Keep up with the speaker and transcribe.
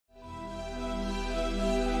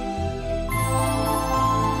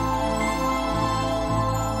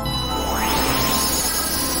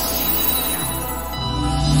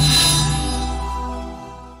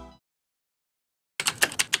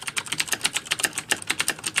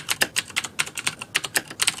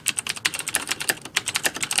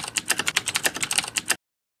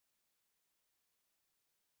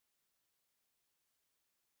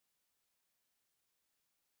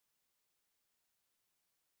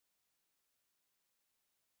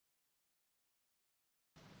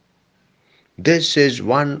This is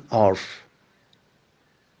one of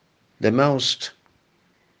the most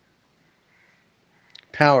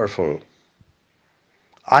powerful,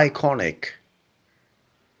 iconic,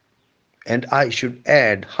 and I should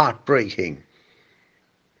add heartbreaking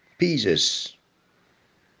pieces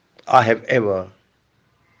I have ever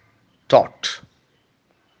taught.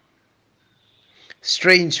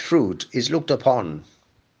 Strange Fruit is looked upon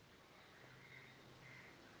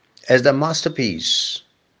as the masterpiece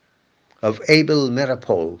of Abel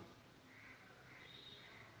Meeropol,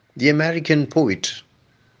 the American poet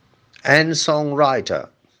and songwriter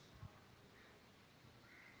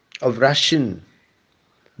of Russian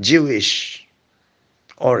Jewish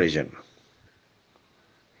origin.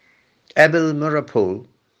 Abel Meeropol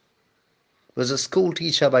was a school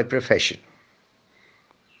teacher by profession.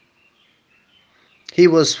 He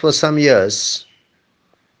was for some years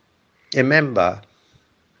a member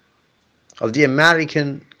of the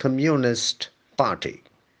American Communist Party.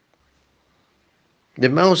 The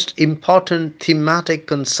most important thematic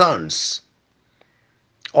concerns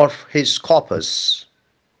of his corpus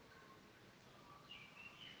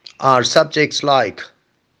are subjects like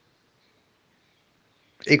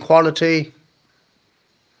equality,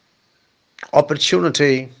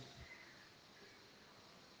 opportunity,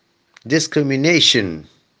 discrimination,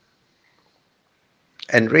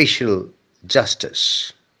 and racial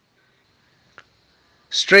justice.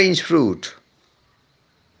 Strange Fruit,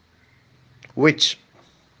 which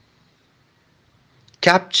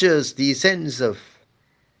captures the essence of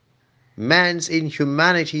man's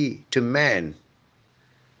inhumanity to man,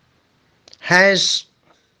 has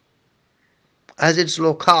as its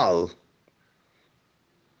locale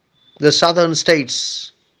the southern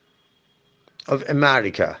states of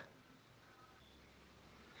America.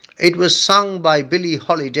 It was sung by Billie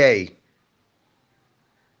Holiday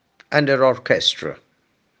and her orchestra.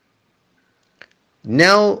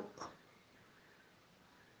 No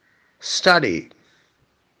study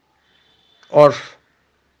of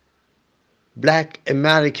Black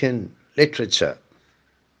American literature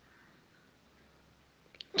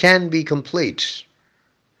can be complete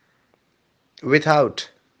without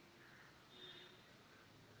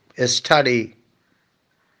a study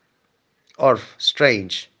of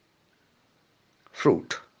Strange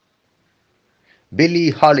Fruit.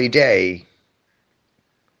 Billie Holiday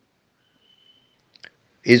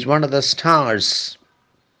is one of the stars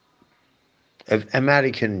of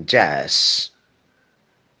American jazz.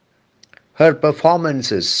 Her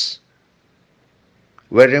performances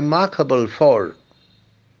were remarkable for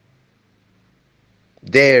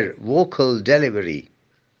their vocal delivery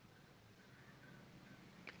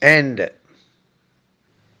and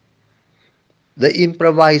the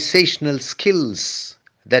improvisational skills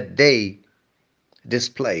that they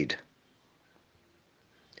displayed.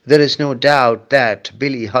 There is no doubt that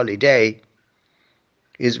Billie Holiday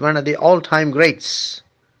is one of the all-time greats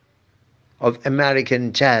of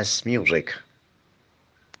American jazz music.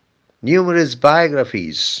 Numerous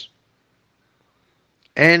biographies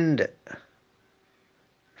and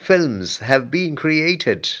films have been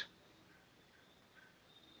created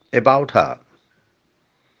about her.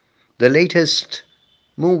 The latest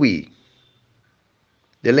movie,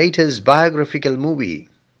 the latest biographical movie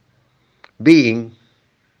being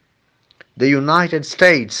the United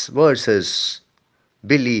States versus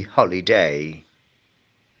Billie Holiday.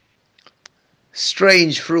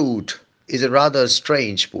 Strange Fruit is a rather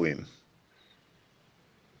strange poem.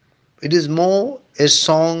 It is more a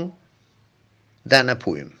song than a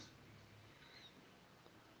poem.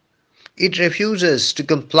 It refuses to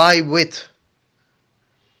comply with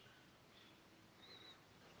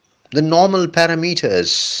the normal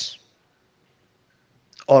parameters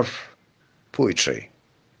of poetry.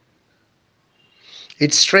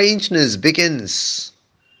 Its strangeness begins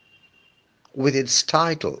with its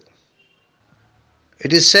title.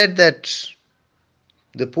 It is said that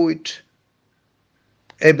the poet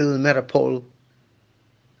Abel Meeropol,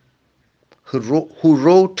 who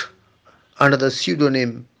wrote under the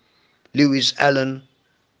pseudonym Lewis Allen,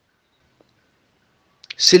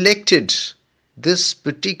 selected this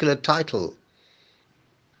particular title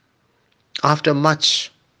after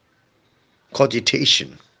much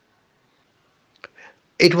cogitation.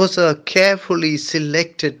 It was a carefully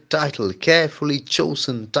selected title, carefully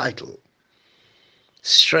chosen title,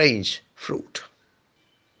 Strange Fruit.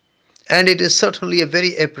 And it is certainly a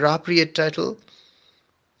very appropriate title,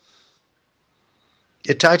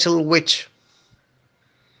 a title which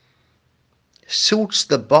suits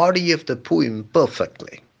the body of the poem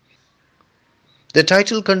perfectly. The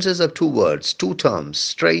title consists of two words, two terms,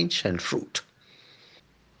 strange and fruit.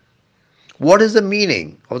 What is the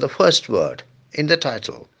meaning of the first word in the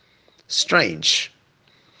title? Strange.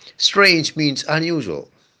 Strange means unusual,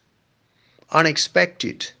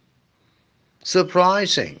 unexpected,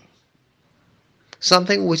 surprising,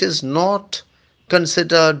 something which is not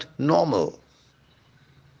considered normal,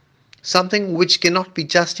 something which cannot be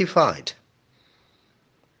justified,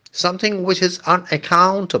 something which is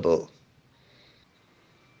unaccountable,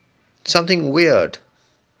 something weird,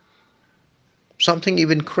 something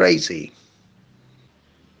even crazy,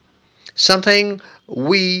 something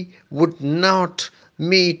we would not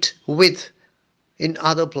meet with in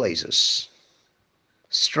other places.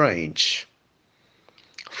 Strange.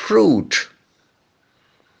 Fruit.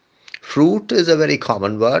 Fruit is a very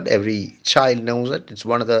common word. Every child knows it. It's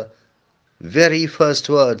one of the very first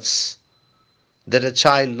words that a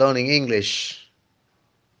child learning English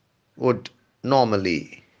would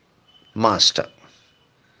normally master.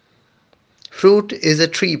 Fruit is a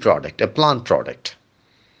tree product, a plant product.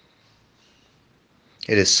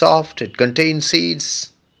 It is soft, it contains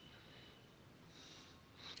seeds,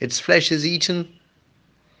 its flesh is eaten,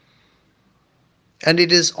 and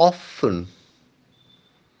it is often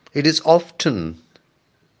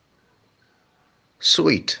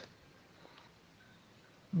sweet.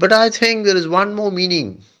 But I think there is one more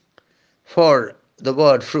meaning for the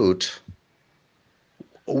word fruit,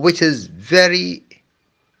 which is very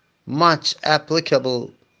much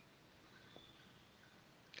applicable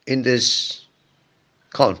in this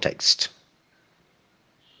context.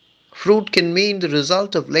 Fruit can mean the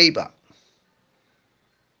result of labor,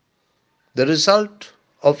 the result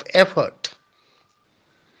of effort.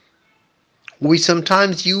 We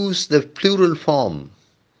sometimes use the plural form,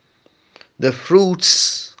 the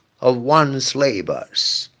fruits of one's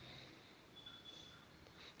labors.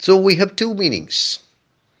 So we have two meanings.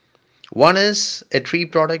 One is a tree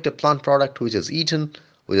product, a plant product which is eaten,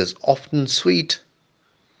 which is often sweet.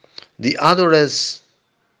 The other is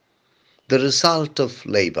the result of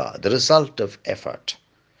labor, the result of effort.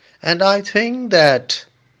 And I think that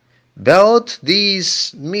both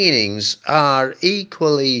these meanings are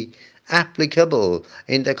equally applicable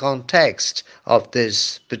in the context of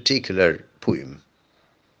this particular poem.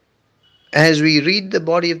 As we read the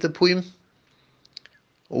body of the poem,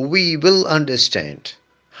 we will understand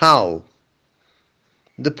how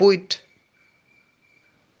the poet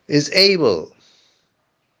is able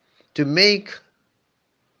to make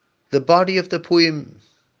the body of the poem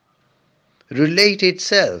relate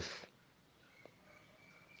itself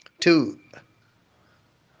to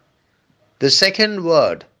the second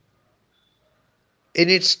word in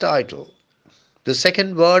its title, the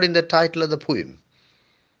second word in the title of the poem,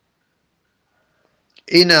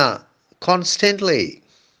 in a constantly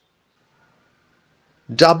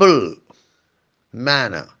double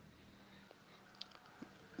manner.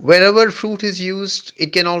 Wherever fruit is used,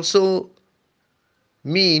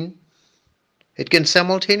 mean, it can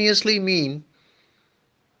simultaneously mean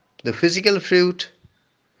the physical fruit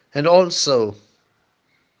and also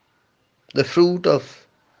the fruit of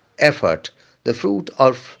effort, the fruit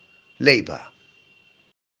of labor.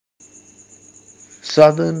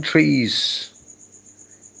 Southern trees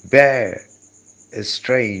bear a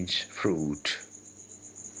strange fruit.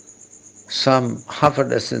 Some half a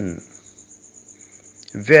dozen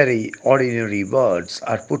very ordinary words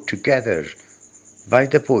are put together by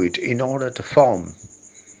the poet in order to form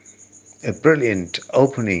a brilliant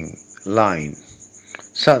opening line.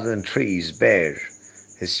 Southern trees bear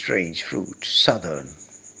a strange fruit. Southern.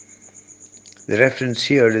 The reference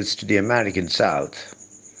here is to the American South,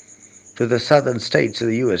 to the southern states of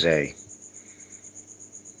the USA.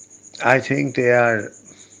 I think they are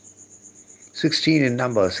 16 in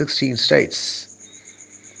number, 16 states,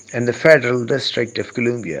 and the Federal District of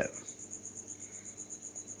Columbia.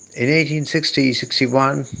 In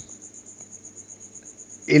 1860-61,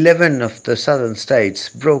 11 of the southern states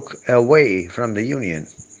broke away from the Union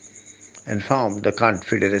and formed the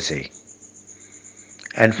Confederacy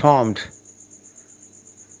and formed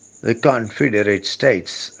the Confederate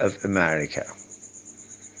States of America.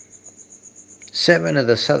 7 of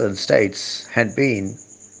the southern states had been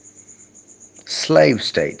slave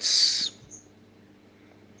states.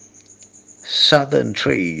 Southern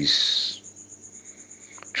trees.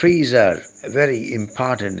 Trees are very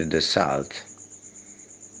important in the South,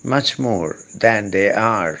 much more than they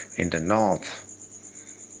are in the North,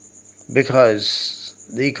 because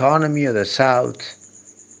the economy of the South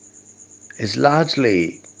is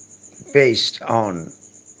largely based on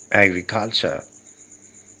agriculture,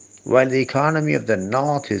 while the economy of the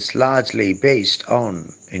North is largely based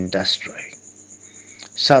on industry.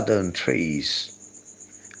 Southern trees.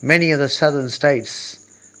 Many of the southern states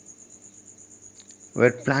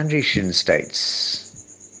were plantation states.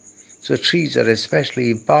 So trees are especially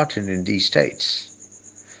important in these states.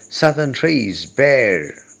 Southern trees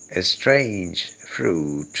bear a strange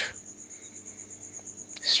fruit.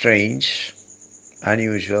 Strange,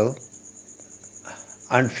 unusual,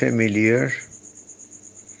 unfamiliar,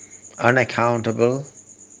 unaccountable,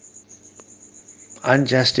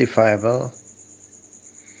 unjustifiable,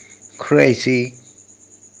 crazy.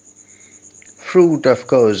 Fruit, of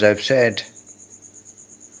course, I've said,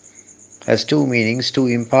 has two meanings, two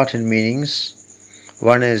important meanings.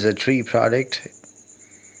 One is a tree product,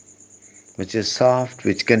 which is soft,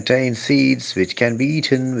 which contains seeds, which can be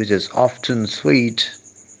eaten, which is often sweet.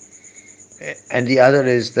 And the other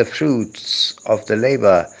is the fruits of the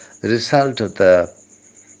labor, the result of the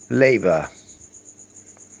labor.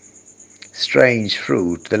 Strange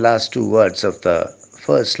fruit, the last two words of the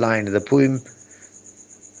first line of the poem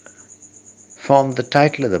form the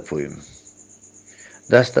title of the poem.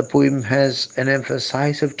 Thus the poem has an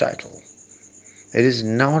emphasive title. It is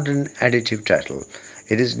not an additive title.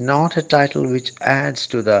 It is not a title which adds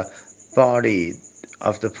to the body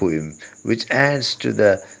of the poem, which adds to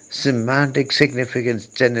the semantic significance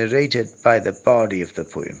generated by the body of the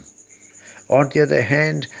poem. On the other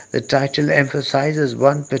hand, the title emphasizes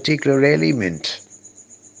one particular element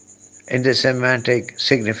in the semantic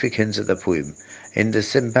significance of the poem, in the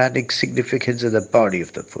semantic significance of the body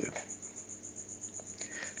of the poem.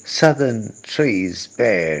 Southern trees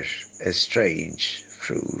bear a strange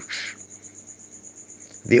fruit.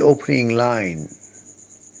 The opening line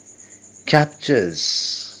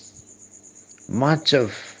captures much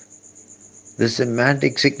of the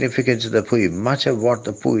semantic significance of the poem, much of what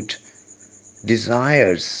the poet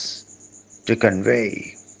desires to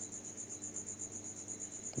convey.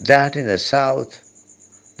 That in the south,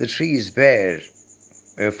 the trees bear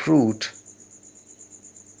a fruit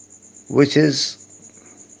which is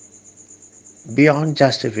beyond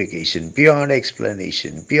justification, beyond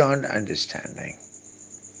explanation, beyond understanding.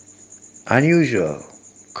 Unusual,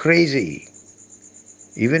 crazy,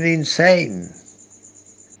 even insane.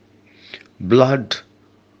 Blood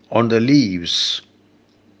on the leaves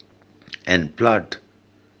and blood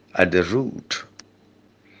at the root.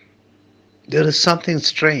 There is something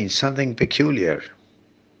strange, something peculiar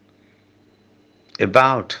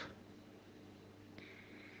about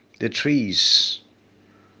the trees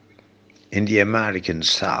in the American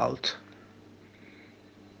South.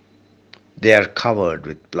 They are covered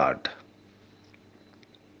with blood.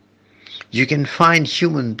 You can find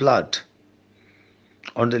human blood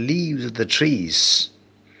on the leaves of the trees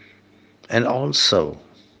and also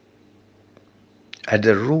at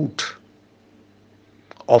the root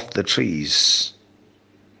of the trees.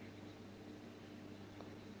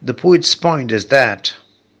 The poet's point is that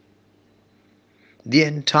the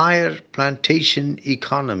entire plantation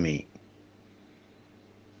economy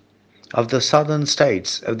of the southern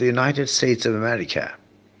states of the United States of America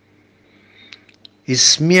is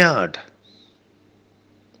smeared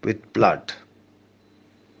with blood.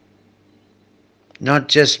 Not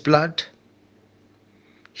just blood,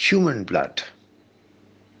 human blood.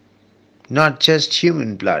 Not just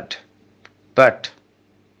human blood, but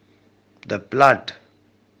the blood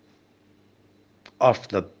of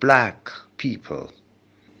the black people.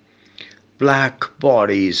 Black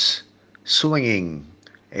bodies swinging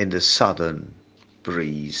in the southern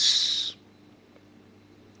breeze.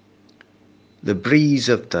 The breeze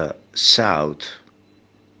of the south.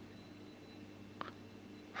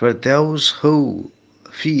 For those who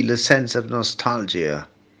feel a sense of nostalgia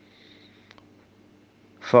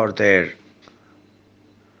for their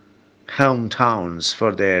hometowns,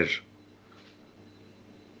 for their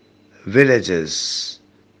villages,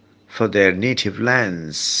 for their native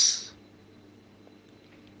lands,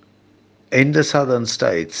 in the southern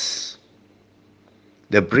states,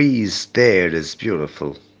 the breeze there is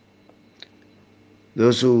beautiful.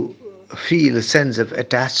 Those who feel a sense of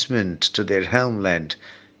attachment to their homeland,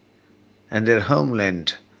 and their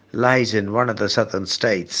homeland lies in one of the southern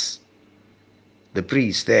states, the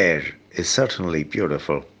breeze there is certainly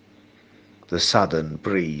beautiful. The southern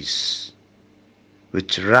breeze,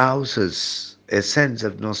 which rouses a sense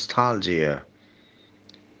of nostalgia.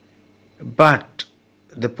 But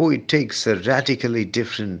the poet takes a radically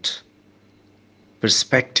different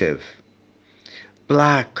perspective.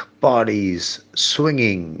 Black bodies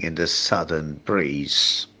swinging in the southern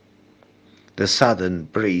breeze. The southern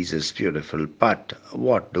breeze is beautiful, but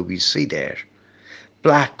what do we see there?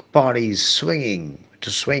 Black bodies swinging. To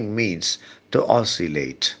swing means to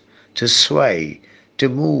oscillate, to sway, to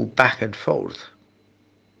move back and forth.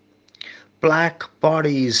 black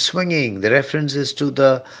bodies swinging. The reference is to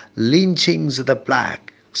the lynchings of the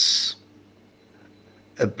blacks.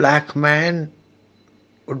 A black man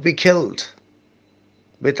would be killed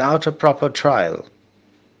without a proper trial,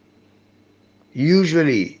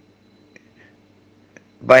 usually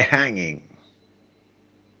by hanging.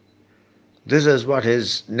 This is what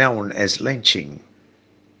is known as lynching.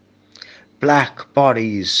 Black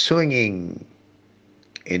bodies swinging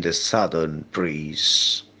in the southern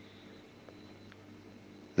breeze.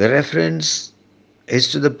 The reference is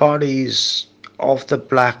to the bodies of the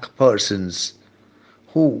black persons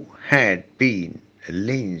who had been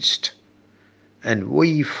lynched, and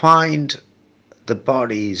we find the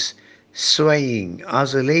bodies swaying,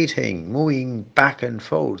 oscillating, moving back and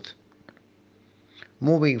forth,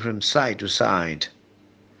 moving from side to side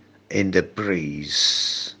in the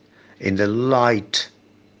breeze, in the light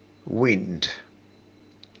wind.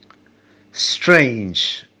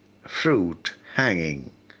 Strange fruit hanging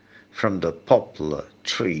from the poplar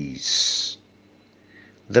trees.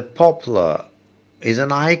 The poplar is an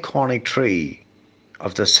iconic tree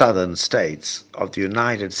of the southern states of the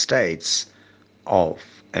United States of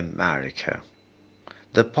America.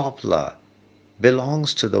 The poplar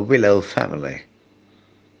belongs to the willow family.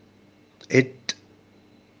 It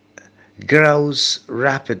grows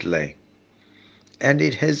rapidly and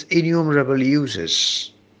it has innumerable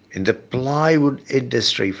uses in the plywood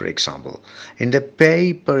industry, for example, in the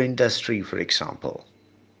paper industry, for example.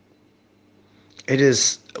 It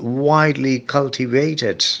is widely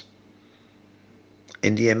cultivated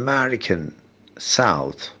in the American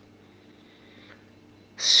South.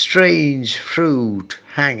 Strange fruit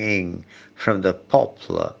hanging from the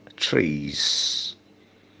poplar trees.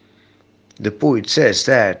 The poet says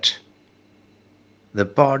that the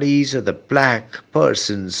bodies of the black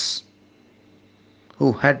persons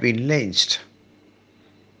who had been lynched,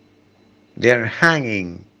 they are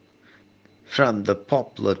hanging from the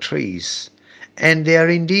poplar trees, and they are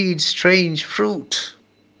indeed strange fruit.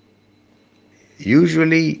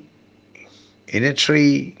 Usually in a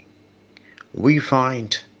tree we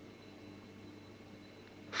find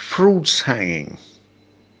fruits hanging,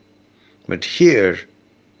 but here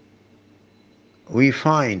we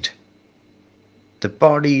find the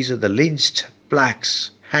bodies of the lynched blacks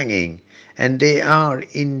hanging, and they are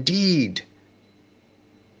indeed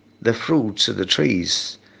the fruits of the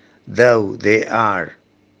trees, though they are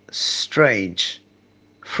strange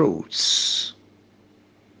fruits.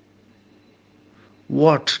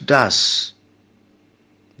 What does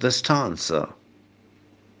the stanza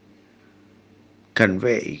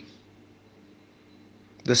convey?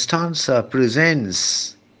 The stanza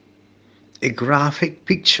presents a graphic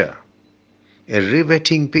picture, a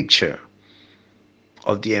riveting picture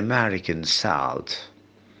of the American South.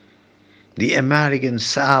 The American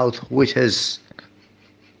South, which has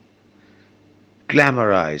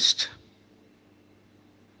glamorized,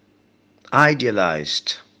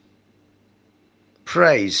 idealized,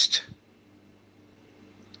 praised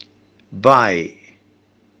by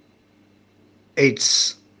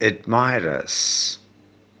its admirers.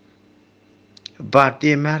 But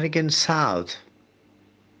the American South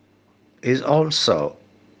is also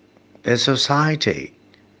a society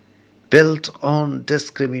built on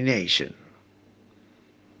discrimination,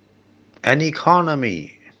 an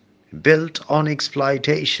economy built on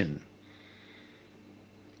exploitation,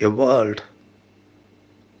 a world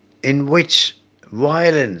in which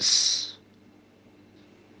violence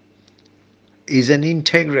is an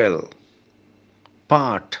integral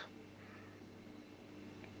part,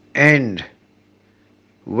 and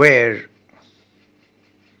where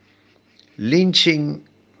lynching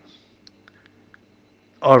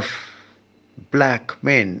of black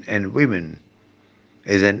men and women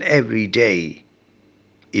is an everyday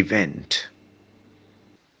event.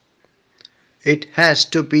 It has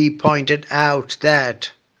to be pointed out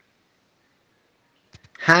that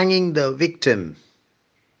hanging the victim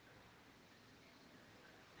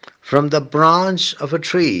from the branch of a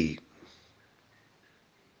tree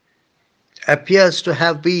appears to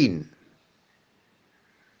have been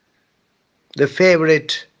the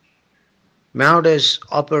favorite modus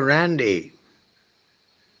operandi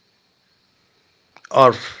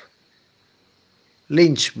of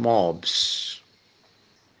lynch mobs.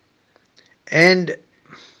 And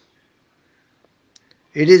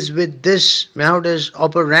it is with this modus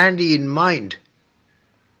operandi in mind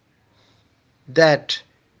that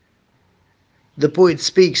the poet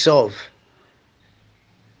speaks of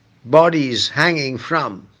bodies hanging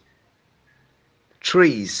from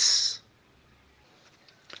trees.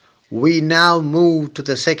 We now move to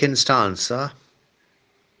the second stanza.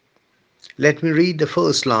 Let me read the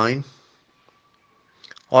first line.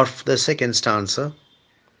 Or the second stanza,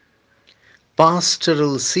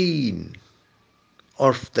 pastoral scene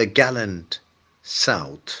of the gallant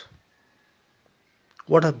South.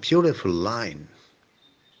 What a beautiful line.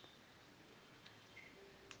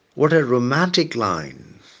 What a romantic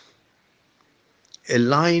line. A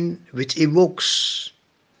line which evokes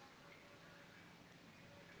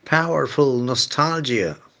powerful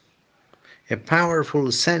nostalgia, a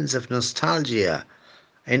powerful sense of nostalgia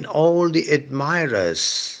in all the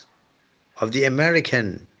admirers of the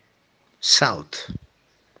American South.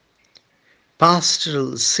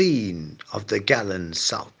 Pastoral scene of the gallant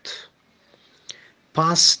South.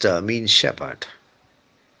 Pastor means shepherd.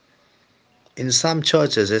 In some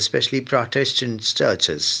churches, especially Protestant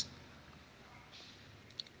churches,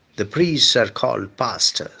 the priests are called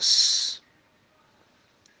pastors.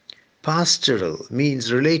 Pastoral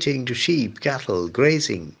means relating to sheep, cattle,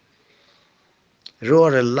 grazing,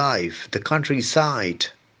 rural life, the countryside,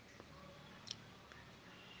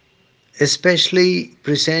 especially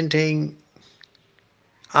presenting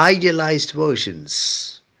idealized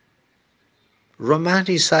versions,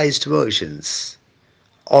 romanticized versions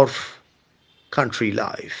of country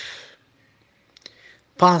life.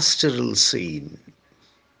 Pastoral scene.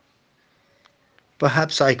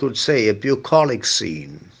 Perhaps I could say a bucolic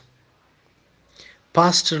scene.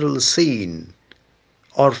 Pastoral scene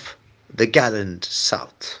of the gallant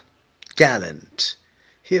South. Gallant,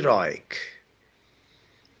 heroic,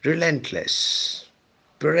 relentless,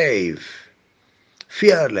 brave,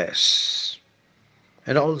 fearless,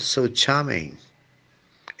 and also charming,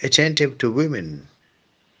 attentive to women,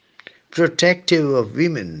 protective of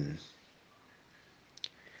women.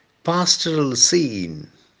 Pastoral scene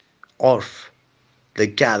of the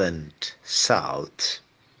gallant South.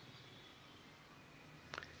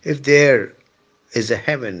 If there is a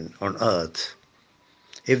heaven on earth,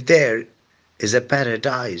 if there is a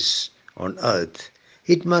paradise on earth,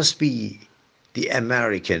 it must be the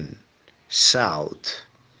American South,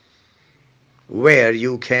 where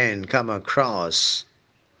you can come across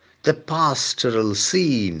the pastoral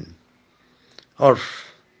scene of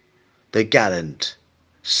the gallant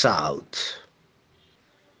South.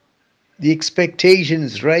 The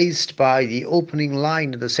expectations raised by the opening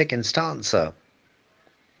line of the second stanza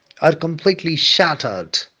are completely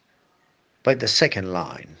shattered by the second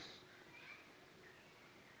line.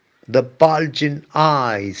 The bulging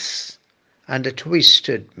eyes and the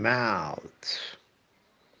twisted mouth.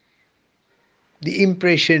 The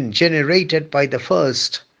impression generated by the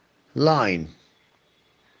first line,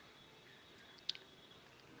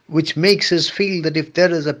 which makes us feel that if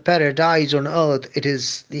there is a paradise on earth, it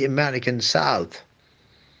is the American South,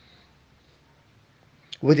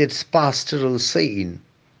 with its pastoral scene.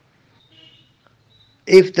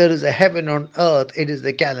 If there is a heaven on earth, it is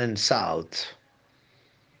the gallant South.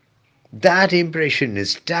 That impression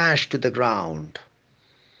is dashed to the ground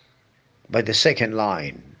by the second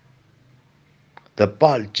line. The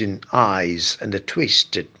bulging eyes and the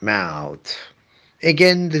twisted mouth.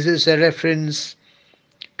 Again, this is a reference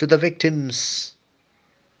to the victims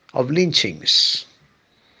of lynchings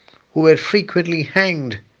who were frequently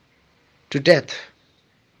hanged to death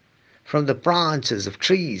from the branches of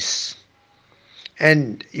trees.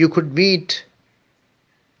 And you could meet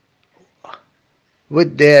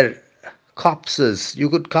with their corpses, you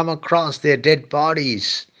could come across their dead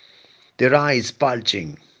bodies, their eyes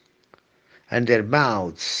bulging and their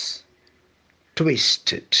mouths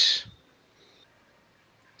twisted.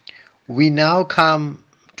 We now come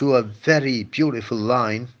to a very beautiful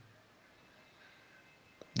line.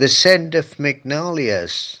 The scent of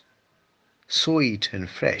magnolias, sweet and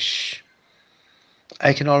fresh.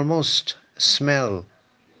 I can almost smell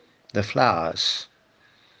the flowers.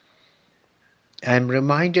 I am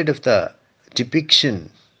reminded of the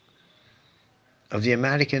depiction of the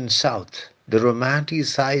American South, the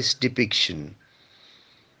romanticized depiction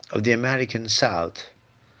of the American South,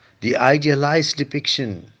 the idealized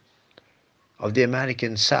depiction of the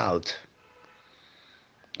American South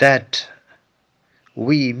that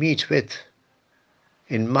we meet with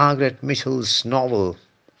in Margaret Mitchell's novel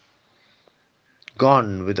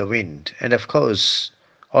Gone with the Wind, and of course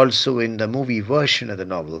also in the movie version of the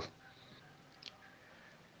novel.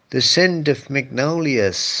 The scent of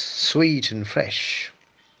magnolias, sweet and fresh.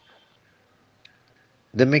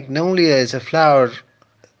 The magnolia is a flower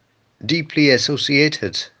deeply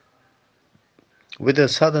associated with the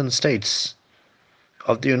southern states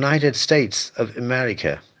of the United States of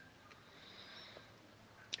America.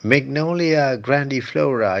 Magnolia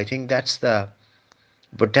grandiflora, I think that's the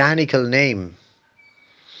botanical name,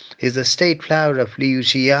 is the state flower of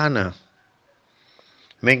Louisiana.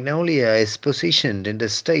 Magnolia is positioned in the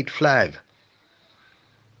state flag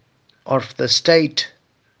of the state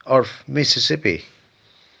of Mississippi,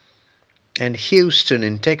 and Houston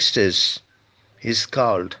in Texas is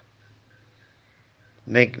called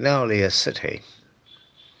Magnolia City.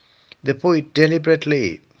 The poet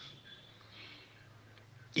deliberately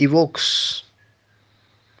evokes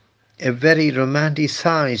a very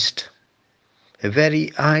romanticized, a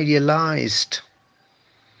very idealized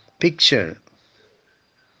picture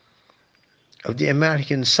of the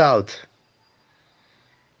American South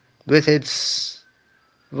with its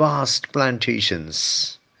vast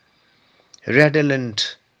plantations,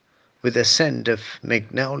 redolent with the scent of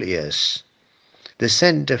magnolias, the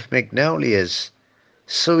scent of magnolias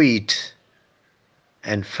sweet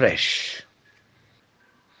and fresh.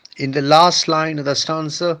 In the last line of the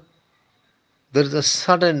stanza, there is a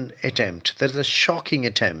sudden attempt, there is a shocking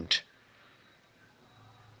attempt,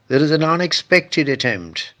 there is an unexpected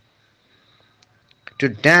attempt to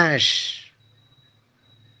dash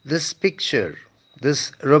this picture,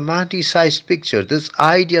 this romanticized picture, this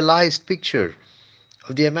idealized picture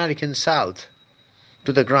of the American South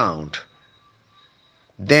to the ground.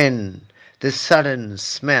 Then the sudden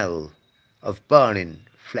smell of burning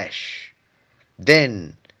flesh.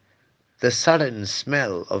 Then the sudden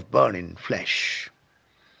smell of burning flesh.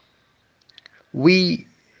 We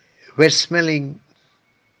were smelling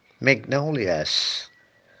magnolias,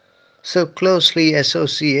 so closely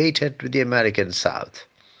associated with the American South,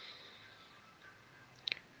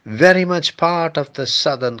 very much part of the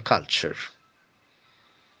Southern culture,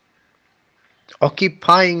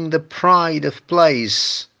 occupying the pride of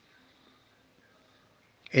place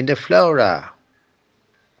in the flora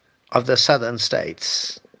of the Southern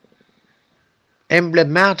states,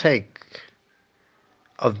 emblematic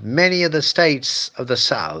of many of the states of the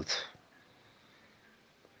South.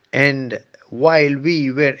 And while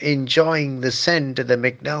we were enjoying the scent of the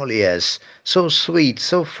magnolias, so sweet,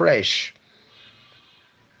 so fresh,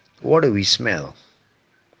 what do we smell?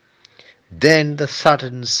 Then the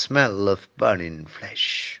sudden smell of burning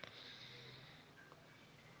flesh.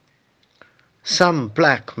 Some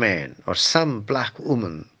black man or some black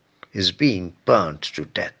woman is being burnt to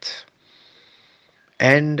death.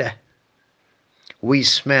 And we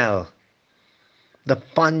smell the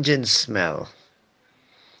pungent smell,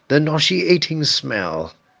 the nauseating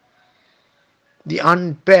smell, the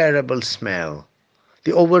unbearable smell,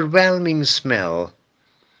 the overwhelming smell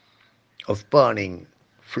of burning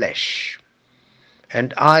flesh.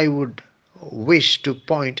 And I would wish to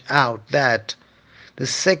point out that the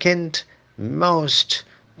second most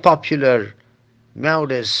popular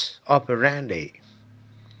modus operandi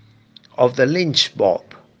of the lynch mob,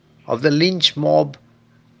 of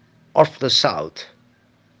the South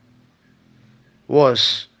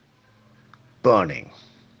was burning.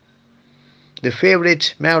 The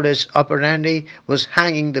favorite modus operandi was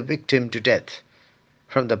hanging the victim to death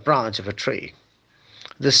from the branch of a tree.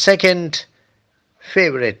 The second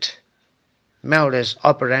favorite modus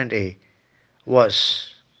operandi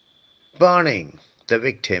was burning the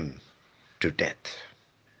victim to death.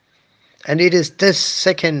 And it is this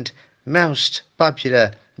second most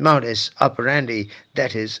popular modus operandi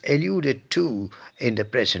that is alluded to in the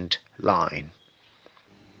present line.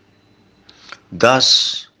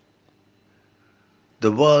 Thus,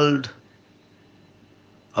 the world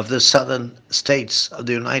of the southern states of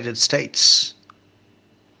the United States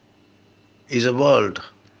is a world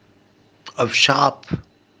of sharp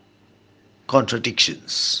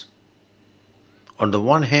contradictions. On the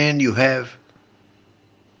one hand, you have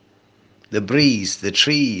the breeze, the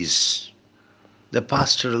trees, the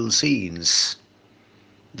pastoral scenes,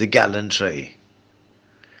 the gallantry,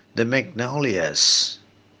 the magnolias,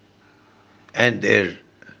 and their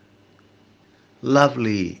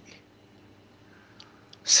lovely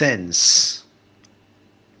scents.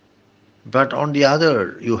 But on the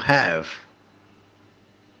other, you have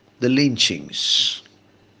the lynchings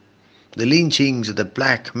of the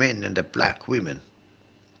black men and the black women.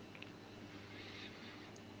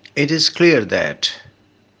 It is clear that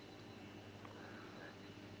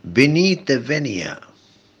beneath the veneer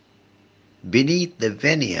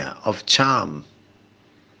of charm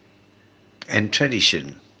and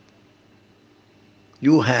tradition,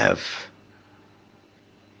 you have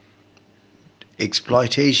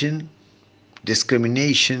exploitation,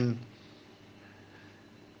 discrimination,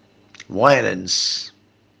 violence,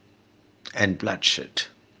 and bloodshed.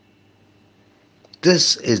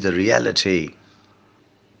 This is the reality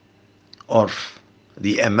of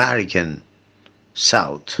the American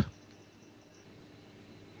South.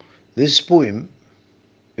 This poem,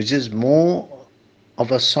 which is more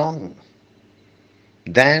of a song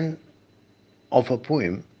than of a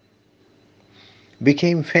poem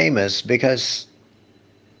became famous because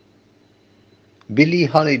Billie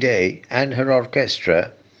Holiday and her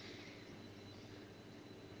orchestra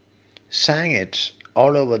sang it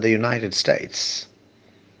all over the United States.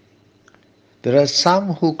 There are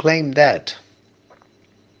some who claim that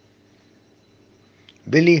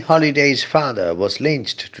Billie Holiday's father was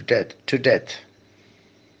lynched to death,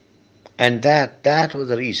 and that was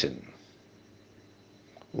the reason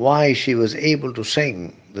why she was able to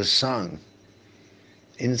sing the song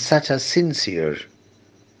in such a sincere,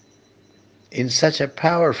 in such a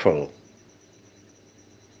powerful,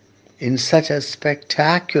 in such a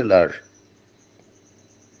spectacular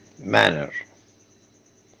manner.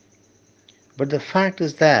 But the fact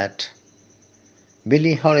is that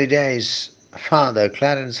Billie Holiday's father,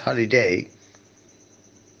 Clarence Holiday,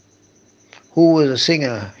 who was a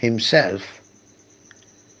singer himself,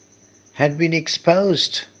 had been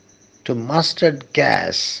exposed to mustard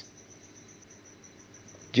gas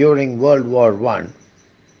during World War I,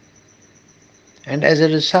 and as a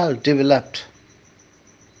result developed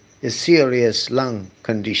a serious lung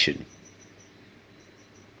condition.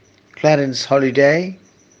 Clarence Holiday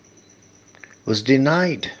was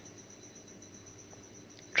denied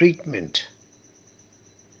treatment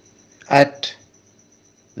at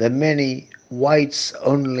the many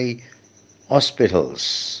whites-only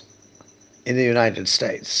hospitals in the United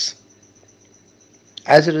States.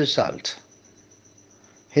 As a result,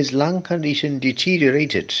 his lung condition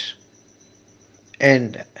deteriorated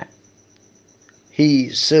and he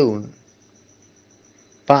soon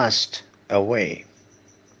passed away.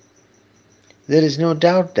 There is no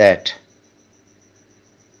doubt that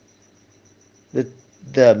the,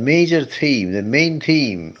 the major theme, the main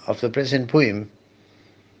theme of the present poem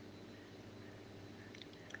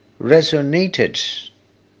resonated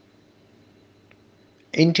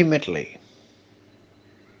intimately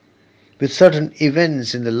with certain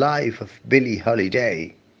events in the life of Billie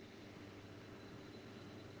Holiday.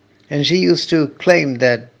 And she used to claim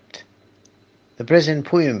that the present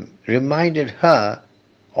poem reminded her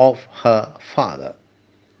of her father.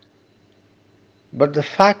 But the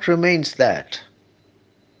fact remains that,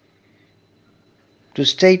 to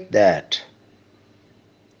state that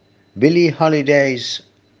Billie Holiday's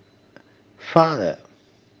father,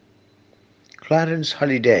 Clarence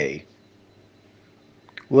Holiday,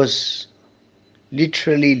 was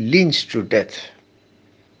literally lynched to death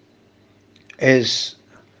is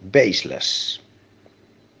baseless.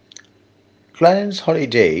 Clarence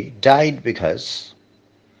Holiday died because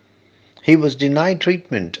he was denied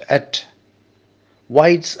treatment at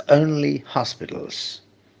whites-only hospitals.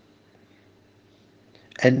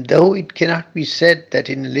 And though it cannot be said that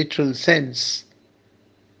in a literal sense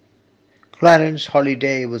Clarence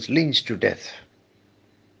Holiday was lynched to death,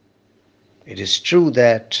 it is true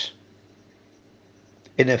that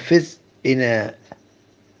in a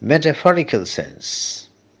metaphorical sense,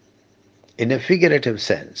 in a figurative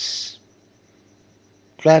sense,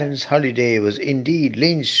 Clarence Holiday was indeed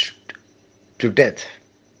lynched to death,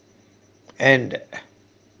 and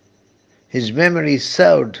his memory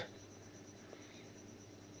served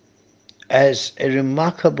as a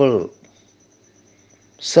remarkable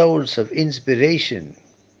source of inspiration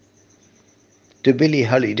to Billie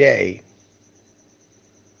Holiday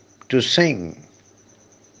to sing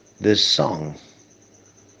this song.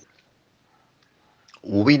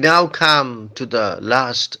 We now come to the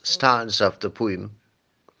last stanza of the poem.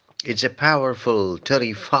 It's a powerful,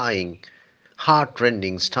 terrifying,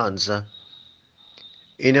 heart-rending stanza.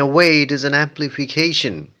 In a way, it is an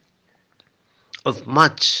amplification of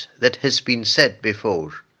much that has been said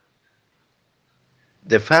before.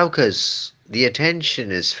 The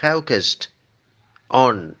attention is focused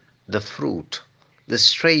on the fruit, the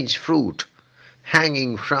strange fruit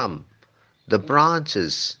hanging from the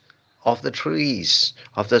branches of the trees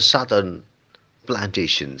of the southern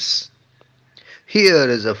plantations. Here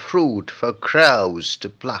is a fruit for crows to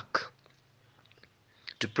pluck.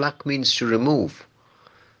 To pluck means to remove,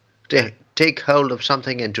 to take hold of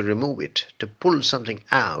something and to remove it, to pull something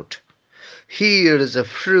out. Here is a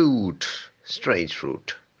fruit, strange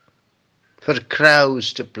fruit, for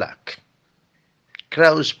crows to pluck.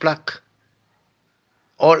 Crows pluck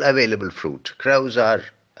all available fruit. Crows are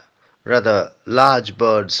rather large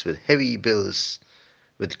birds with heavy bills,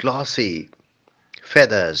 with glossy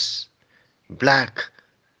feathers, black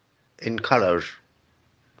in color,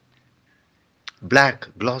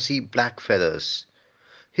 glossy black feathers.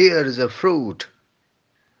 Here is a fruit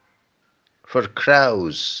for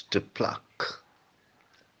crows to pluck,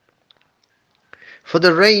 for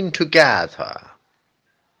the rain to gather,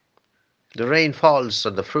 The rain falls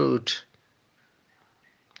on the fruit,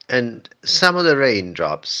 and some of the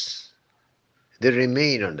raindrops, they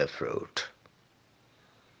remain on the fruit.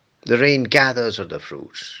 The rain gathers on the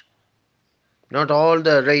fruit. Not all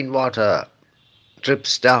the rainwater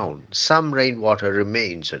drips down. Some rainwater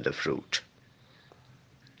remains on the fruit.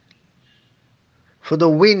 For the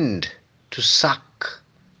wind to suck.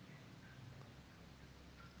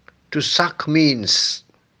 To suck means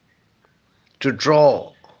to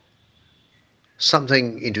draw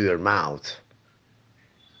something into your mouth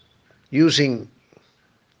using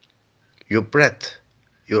your breath.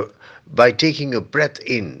 By taking a breath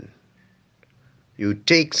in, you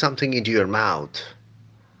take something into your mouth.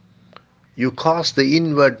 You cause the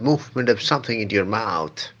inward movement of something into your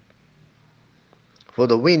mouth for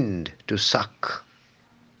the wind to suck.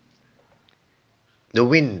 The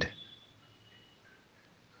wind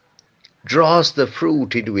draws the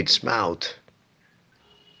fruit into its mouth.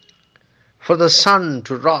 For the sun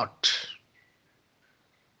to rot.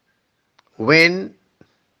 When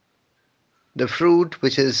the fruit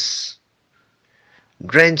which is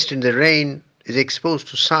drenched in the rain is exposed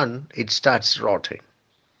to sun, it starts rotting.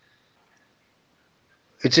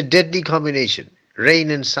 It's a deadly combination, rain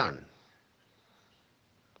and sun.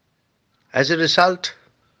 As a result,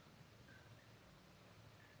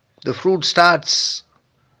 the fruit starts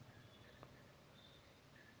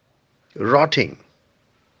rotting.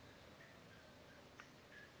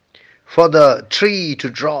 For the tree to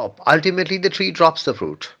drop, ultimately the tree drops the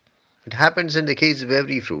fruit. It happens in the case of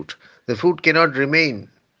every fruit. The fruit cannot remain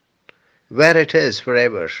where it is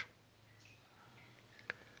forever.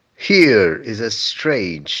 Here is a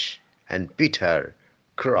strange and bitter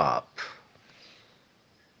crop.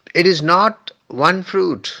 It is not one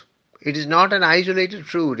fruit. It is not an isolated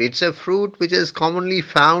fruit. It's a fruit which is commonly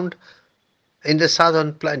found in the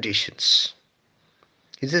southern plantations.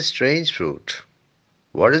 It's a strange fruit.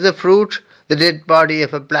 What is the fruit? The dead body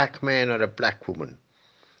of a black man or a black woman.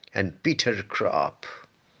 And bitter crop.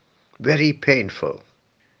 Very painful.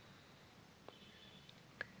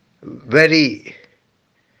 Very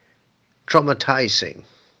traumatizing.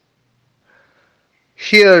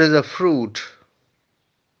 Here is a fruit.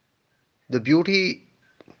 The beauty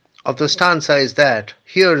of the stanza is that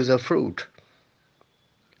here is a fruit.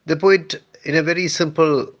 The poet, in a very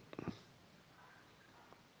simple,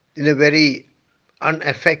 in a very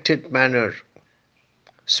unaffected manner,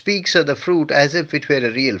 speaks of the fruit as if it were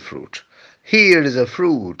a real fruit. Here is a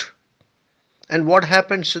fruit. And what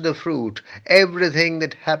happens to the fruit? Everything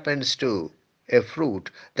that happens to a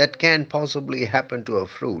fruit that can possibly happen to a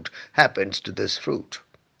fruit happens to this fruit.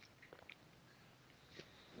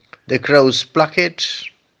 The crows pluck it,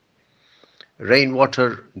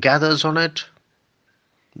 rainwater gathers on it,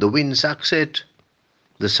 the wind sucks it,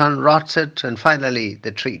 the sun rots it, and finally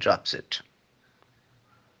the tree drops it.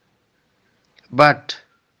 But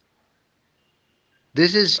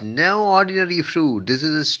this is no ordinary fruit. This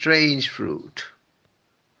is a strange fruit.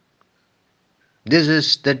 This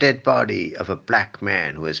is the dead body of a black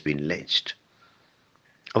man who has been lynched,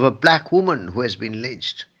 of a black woman who has been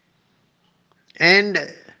lynched.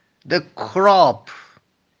 And the crop,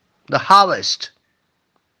 the harvest,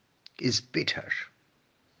 is bitter.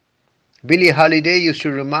 Billie Holiday used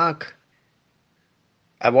to remark,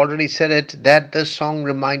 I've already said it, that the song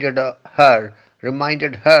reminded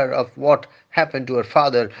her of what happened to her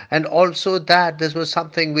father, and also that this was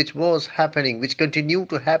something which was happening, which continued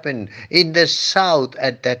to happen in the South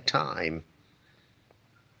at that time.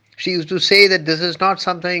 She used to say that this is not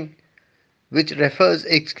something which refers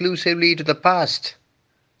exclusively to the past,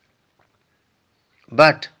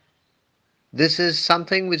 but this is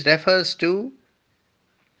something which refers to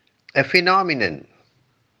a phenomenon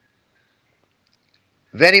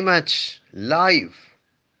very much live,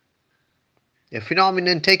 a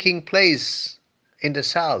phenomenon taking place in the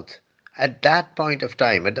South at that point of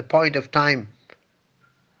time, at the point of time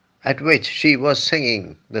at which she was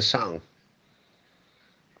singing the song.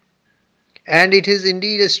 And it is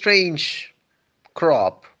indeed a strange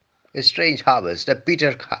crop, a strange harvest, a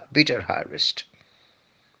bitter harvest,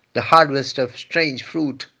 the harvest of strange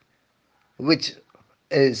fruit, which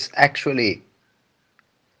is actually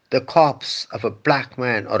the corpse of a black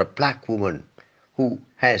man or a black woman who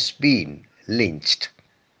has been lynched.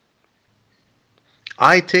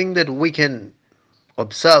 I think that we can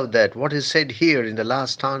observe that what is said here in the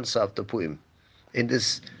last stanza of the poem, in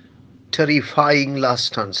this terrifying last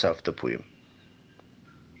stanza of the poem,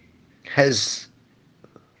 has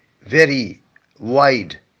very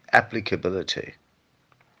wide applicability.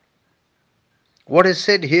 What is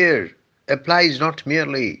said here applies not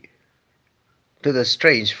merely to the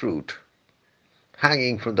strange fruit.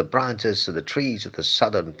 hanging from the branches of the trees of the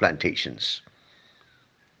southern plantations,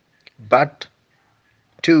 but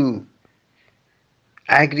to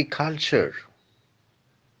agriculture,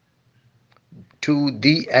 to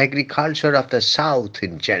the agriculture of the South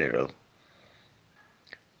in general.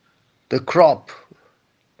 The crop,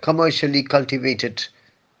 commercially cultivated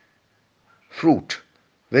fruit,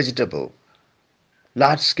 vegetable,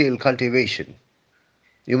 large scale cultivation.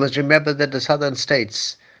 You must remember that the southern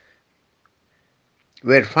states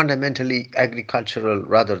were fundamentally agricultural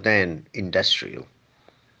rather than industrial.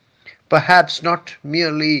 Perhaps not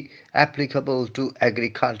merely applicable to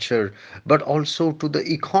agriculture, but also to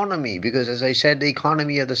the economy, because as I said, the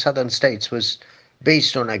economy of the southern states was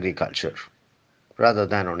based on agriculture rather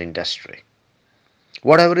than on industry.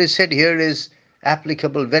 Whatever is said here is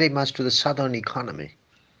applicable very much to the southern economy.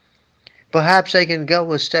 Perhaps I can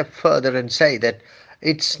go a step further and say that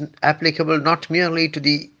it's applicable not merely to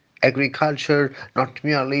the agriculture, not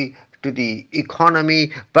merely to the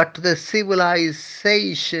economy, but to the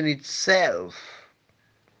civilization itself.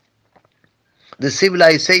 The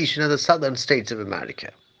civilization of the southern states of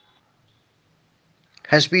America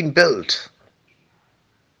has been built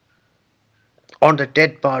on the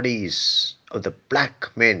dead bodies of the black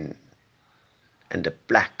men and the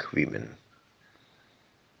black women,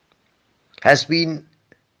 has been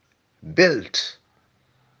built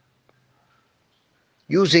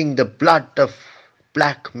using the blood of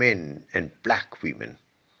black men and black women.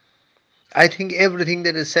 I think everything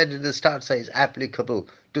that is said in the start is applicable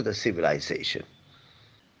to the civilization,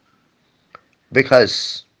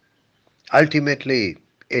 because ultimately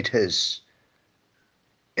it is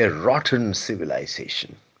a rotten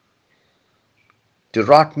civilization. To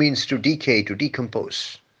rot means to decay, to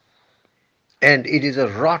decompose. And it is a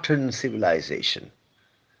rotten civilization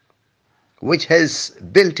which has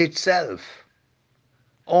built itself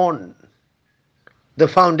on the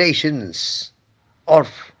foundations of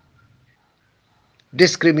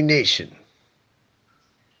discrimination,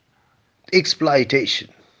 exploitation,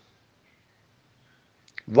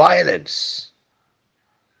 violence,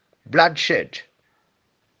 bloodshed,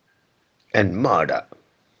 and murder.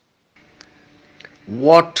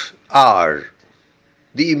 What are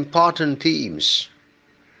the important themes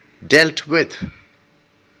dealt with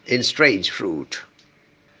in Strange Fruit?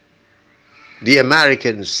 The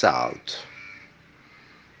American South,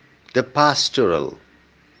 the pastoral,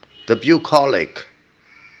 the bucolic,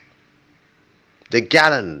 the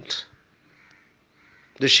gallant,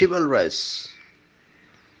 the chivalrous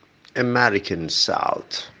American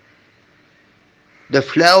South, the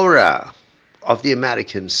flora of the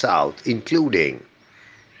American South, including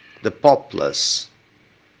the poplars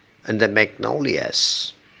and the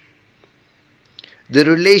magnolias, the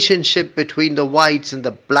relationship between the whites and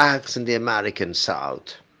the blacks in the American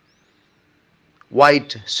South,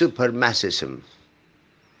 white supremacism,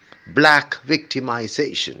 black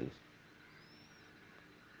victimization,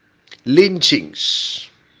 lynchings,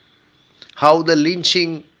 how the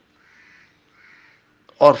lynching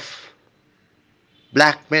of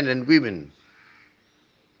black men and women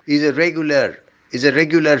is a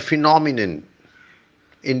regular phenomenon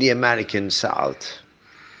in the American South.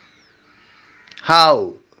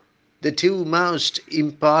 How the two most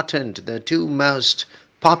important, the two most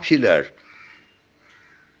popular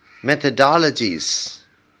methodologies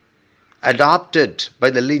adopted by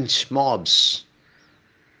the lynch mobs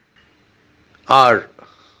are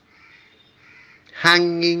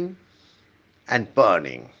hanging and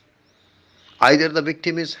burning. Either the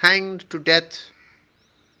victim is hanged to death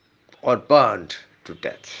or burned to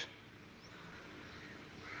death.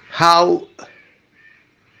 How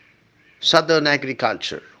southern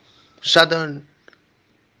agriculture,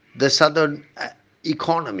 the southern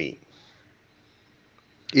economy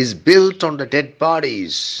is built on the dead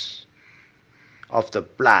bodies of the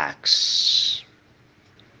blacks.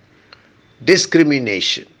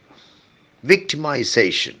 Discrimination,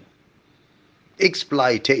 victimization,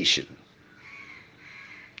 exploitation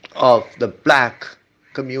of the black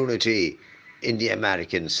community in the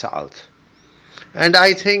American South. And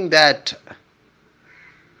I think that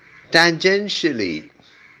tangentially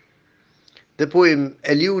the poem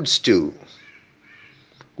alludes to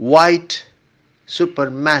white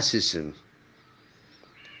supremacism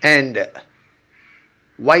and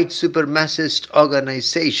white supremacist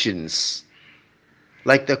organizations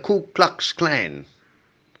like the Ku Klux Klan,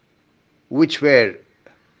 which were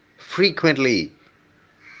frequently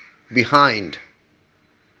behind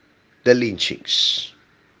the lynchings.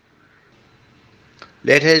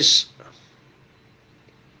 Let us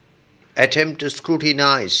attempt to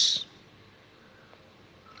scrutinize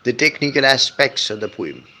the technical aspects of the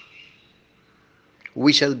poem.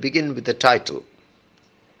 We shall begin with the title.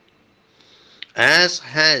 As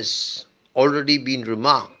has already been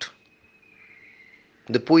remarked,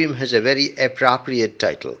 the poem has a very appropriate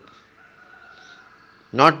title.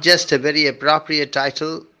 Not just a very appropriate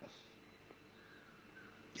title,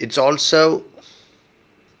 it's also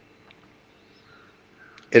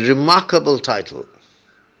a remarkable title,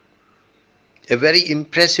 a very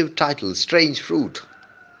impressive title, Strange Fruit.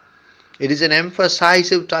 It is an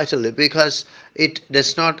emphasive title because it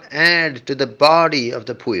does not add to the body of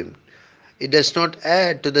the poem. It does not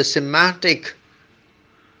add to the semantic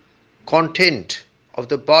content of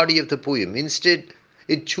the body of the poem. Instead,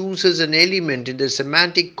 it chooses an element in the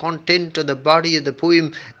semantic content of the body of the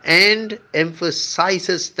poem and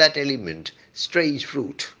emphasizes that element, strange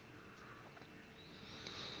fruit.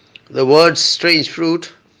 The words strange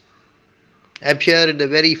fruit appear in the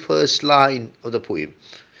very first line of the poem,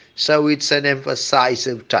 so it's an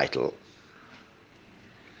emphasive title.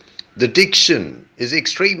 The diction is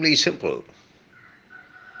extremely simple.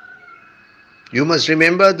 You must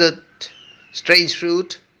remember that Strange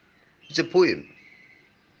Fruit is a poem.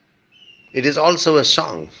 It is also a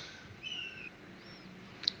song.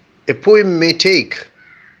 A poem may take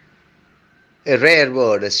a rare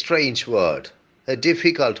word, a strange word, a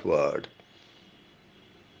difficult word,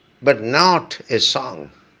 but not a song.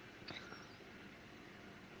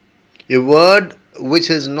 A word which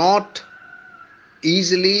is not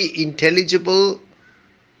easily intelligible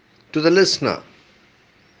to the listener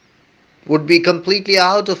would be completely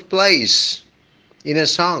out of place in a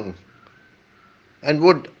song and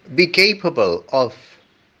would be capable of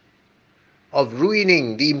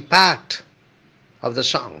ruining the impact of the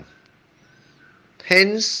song.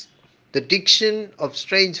 Hence, the diction of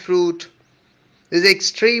Strange Fruit is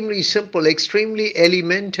extremely simple, extremely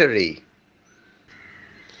elementary.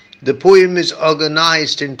 The poem is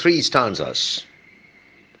organized in 3 stanzas.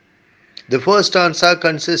 The first stanza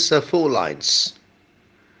consists of 4 lines.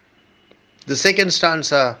 The second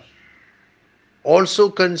stanza also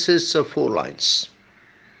consists of 4 lines.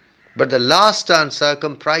 But the last stanza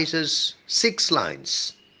comprises 6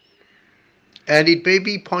 lines. And it may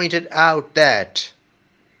be pointed out that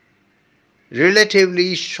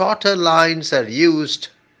relatively shorter lines are used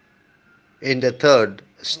in the third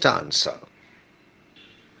stanza.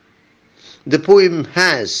 The poem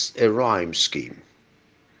has a rhyme scheme.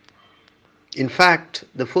 In fact,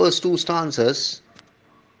 the first 2 stanzas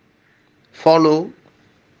follow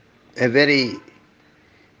a very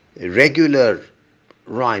regular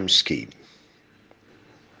rhyme scheme.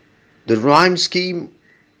 The rhyme scheme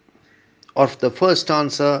of the first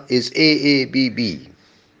stanza is AABB,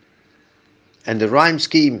 and the rhyme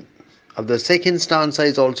scheme of the second stanza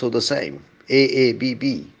is also the same,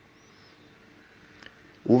 AABB.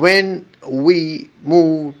 When we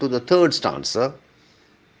move to the third stanza,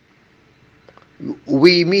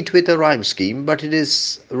 we meet with a rhyme scheme, but it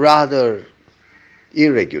is rather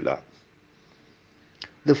irregular.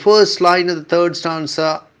 The first line of the third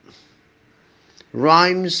stanza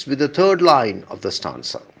rhymes with the third line of the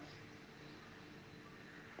stanza.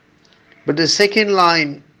 But the second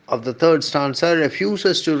line of the third stanza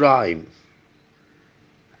refuses to rhyme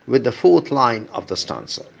with the fourth line of the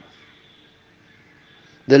stanza.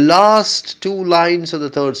 The last 2 lines of the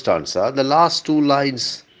third stanza, the last 2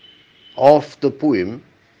 lines of the poem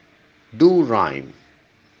do rhyme.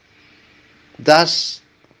 Thus,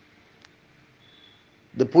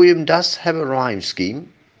 the poem does have a rhyme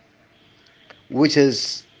scheme which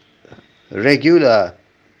is regular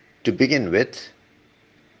to begin with,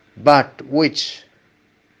 but which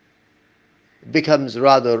becomes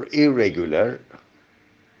rather irregular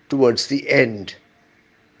towards the end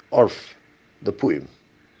of the poem.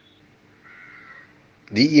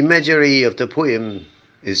 The imagery of the poem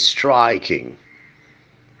is striking.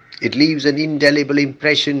 It leaves an indelible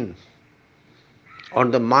impression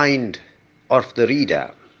on the mind of the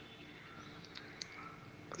reader.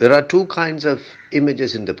 There are 2 kinds of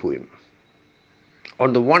images in the poem.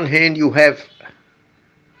 On the one hand, you have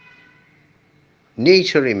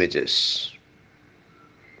nature images,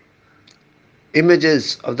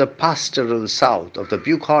 images of the pastoral South, of the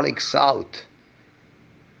bucolic South,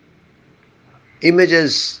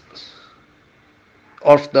 images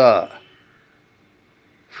of the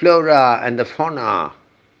flora and the fauna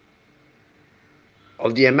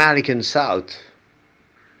of the American South,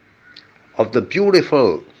 of the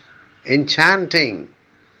beautiful, enchanting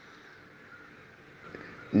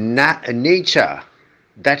nature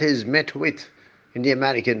that is met with in the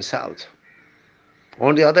American South.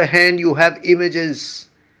 On the other hand, you have images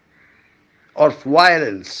of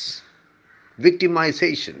violence,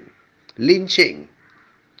 victimization, lynching,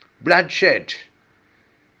 bloodshed,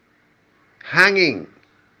 hanging,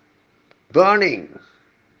 burning,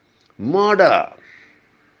 murder,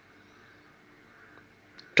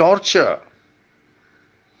 torture.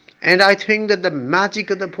 And I think that the magic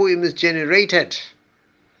of the poem is generated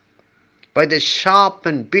by the sharp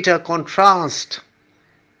and bitter contrast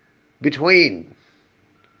between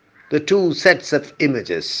the two sets of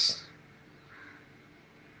images.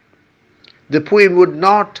 The poem would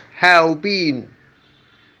not have been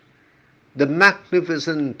the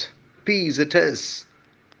magnificent piece it is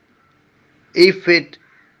if it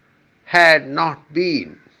had not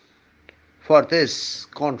been for this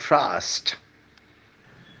contrast.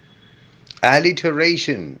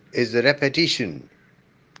 Alliteration is the repetition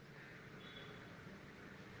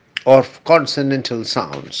of consonantal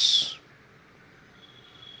sounds.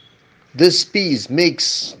 This piece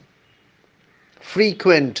makes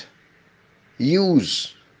frequent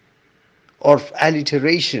use of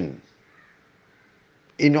alliteration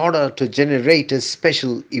in order to generate a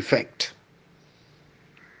special effect.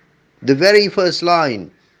 The very first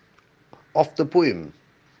line of the poem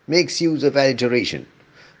makes use of alliteration.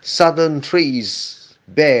 Southern trees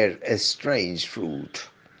bear a strange fruit.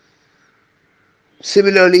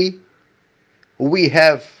 Similarly, we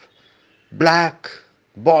have black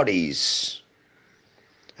bodies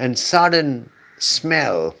and sudden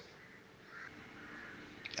smell.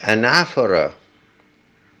 Anaphora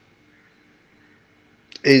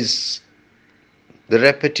is the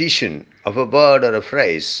repetition of a word or a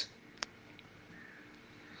phrase.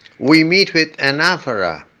 We meet with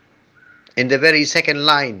anaphora in the very second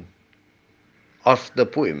line of the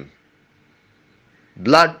poem.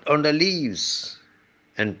 Blood on the leaves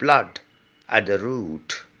and blood at the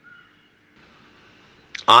root.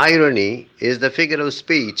 Irony is the figure of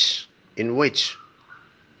speech in which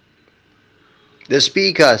the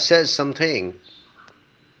speaker says something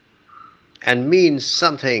and means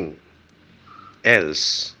something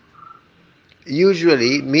else.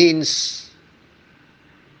 Usually means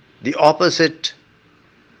the opposite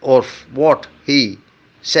of what he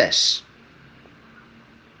says.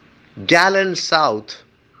 Gallant South,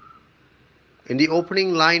 in the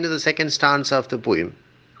opening line of the second stanza of the poem,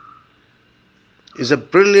 is a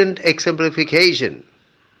brilliant exemplification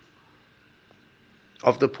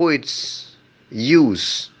of the poet's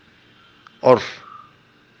use of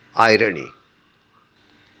irony.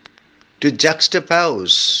 To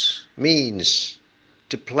juxtapose means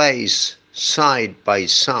to place side by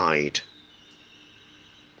side.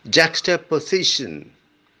 Juxtaposition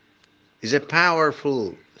is a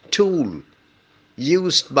powerful tool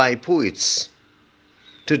used by poets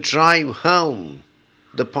to drive home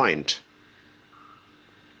the point.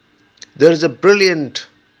 There is a brilliant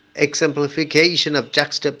exemplification of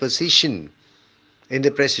juxtaposition in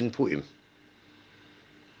the present poem.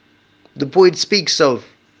 The poet speaks of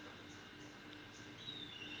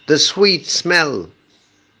the sweet smell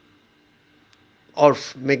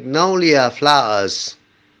of magnolia flowers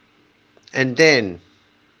and then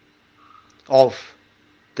of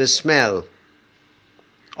the smell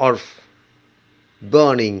of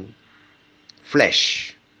burning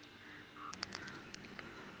flesh.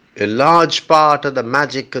 A large part of the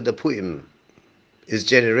magic of the poem is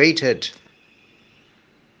generated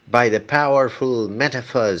by the powerful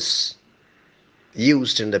metaphors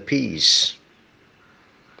used in the piece.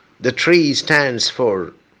 The tree stands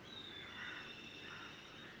for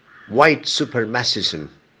white supremacism.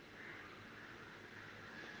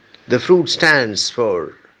 The fruit stands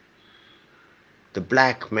for the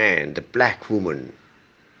black man, the black woman,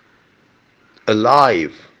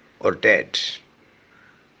 alive or dead.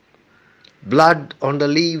 Blood on the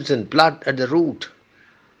leaves and blood at the root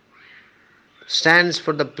stands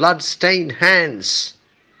for the blood-stained hands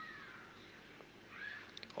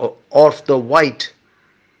of the white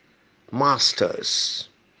masters.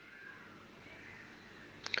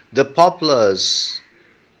 The poplars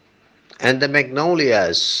and the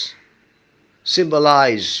magnolias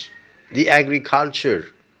symbolize the agriculture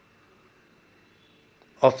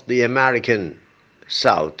of the American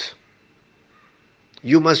South.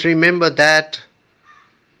 You must remember that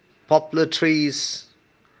poplar trees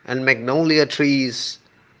and magnolia trees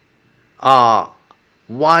are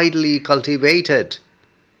widely cultivated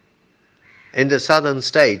in the southern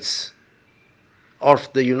states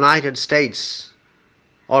of the United States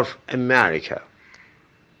of America.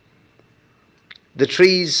 The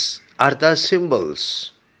trees are the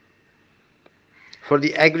symbols for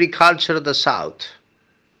the agriculture of the South,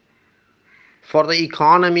 for the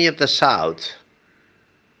economy of the South,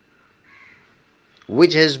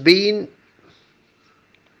 which has been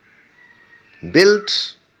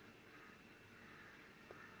built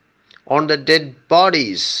on the dead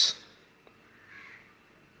bodies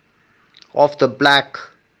of the black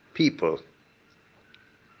people.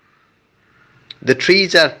 The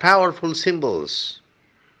trees are powerful symbols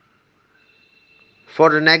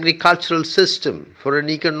for an agricultural system, for an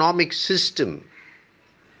economic system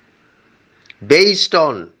based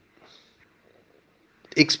on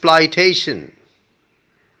exploitation,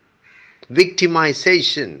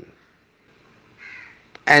 victimization,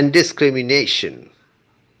 and discrimination.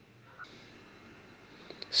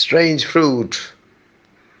 Strange fruit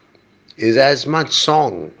is as much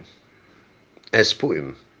song as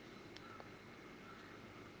poem.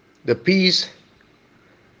 The piece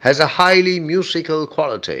has a highly musical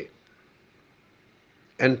quality,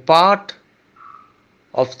 and part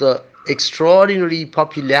of the extraordinary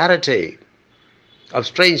popularity of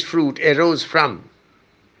Strange Fruit arose from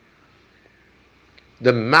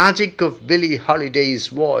the magic of Billie Holiday's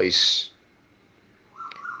voice,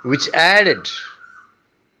 which added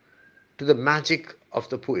to the magic of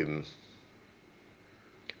the poem.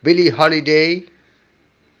 Billie Holiday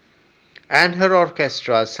and her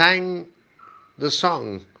orchestra sang the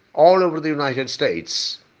song all over the United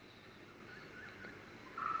States.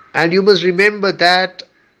 And you must remember that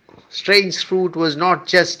Strange Fruit was not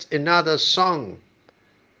just another song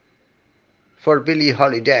for Billie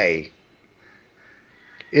Holiday.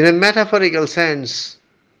 In a metaphorical sense,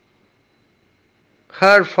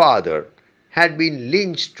 her father had been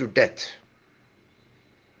lynched to death.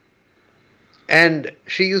 And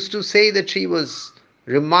she used to say that she was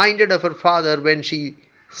reminded of her father when she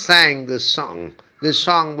sang this song. This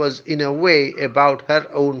song was in a way about her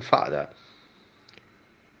own father.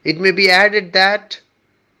 It may be added that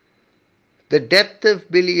the death of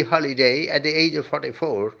Billie Holiday at the age of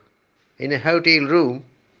 44 in a hotel room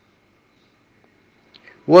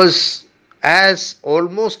was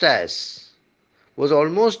almost as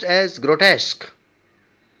grotesque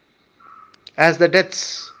as the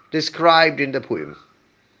deaths described in the poem.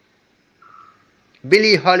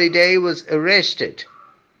 Billie Holiday was arrested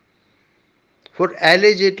for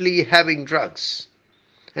allegedly having drugs,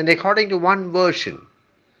 and according to one version,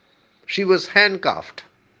 she was handcuffed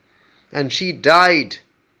and she died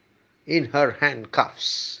in her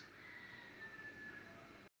handcuffs.